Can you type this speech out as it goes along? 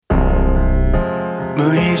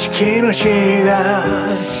無意識の知り出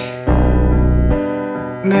し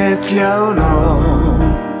熱量の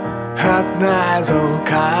花ぞ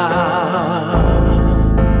か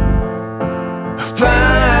別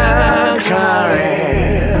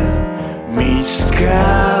れ見つか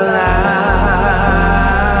ら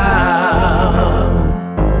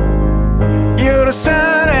許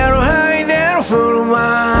される範囲での振る舞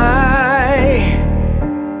い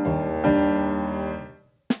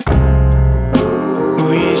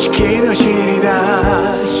無意識の知り出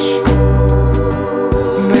し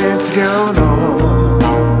熱量の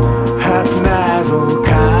花ぞか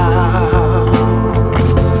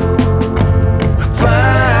別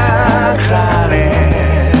れ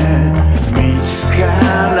見つか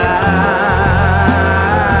ら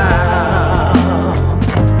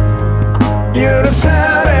許さ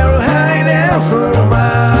れる範囲での振る舞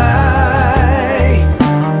い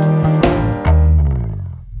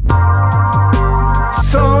そ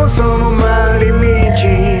うその回り道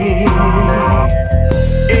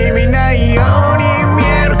意味ないように見え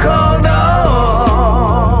る行動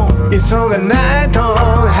急がないと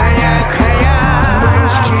早く無意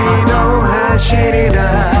識の走り